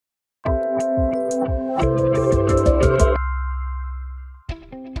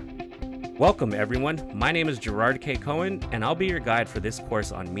Welcome everyone, my name is Gerard Cohen and I'll be your guide for this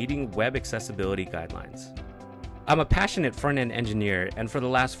course on meeting web accessibility guidelines. I'm a passionate front-end engineer, and for the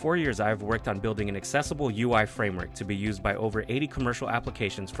last 4 years I've worked on building an accessible UI framework to be used by over 80 commercial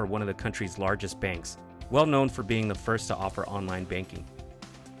applications for one of the country's largest banks, well known for being the first to offer online banking.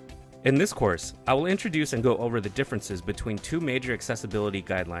 In this course, I will introduce and go over the differences between two major accessibility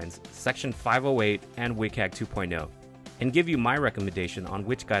guidelines, Section 508 and WCAG 2.0, and give you my recommendation on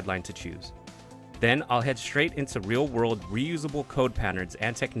which guideline to choose. Then I'll head straight into real-world reusable code patterns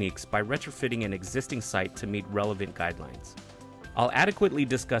and techniques by retrofitting an existing site to meet relevant guidelines. I'll adequately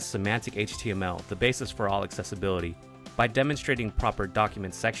discuss semantic HTML, the basis for all accessibility, by demonstrating proper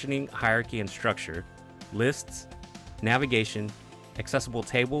document sectioning, hierarchy and structure, lists, navigation, accessible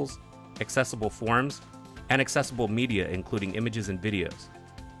tables, accessible forms, and accessible media including images and videos.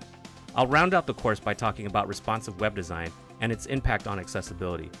 I'll round out the course by talking about responsive web design and its impact on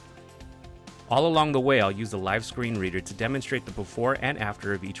accessibility. All along the way, I'll use a live screen reader to demonstrate the before and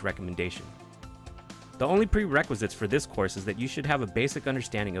after of each recommendation. The only prerequisites for this course is that you should have a basic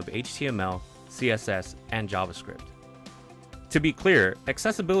understanding of HTML, CSS, and JavaScript. To be clear,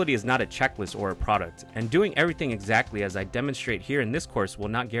 accessibility is not a checklist or a product, and doing everything exactly as I demonstrate here in this course will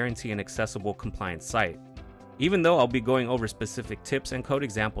not guarantee an accessible, compliant site. Even though I'll be going over specific tips and code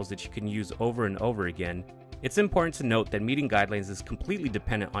examples that you can use over and over again, it's important to note that meeting guidelines is completely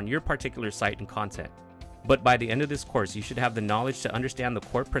dependent on your particular site and content. But by the end of this course, you should have the knowledge to understand the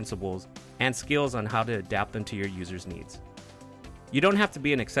core principles and skills on how to adapt them to your users' needs. You don't have to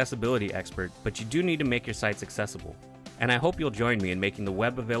be an accessibility expert, but you do need to make your sites accessible. And I hope you'll join me in making the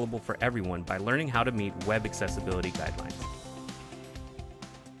web available for everyone by learning how to meet web accessibility guidelines.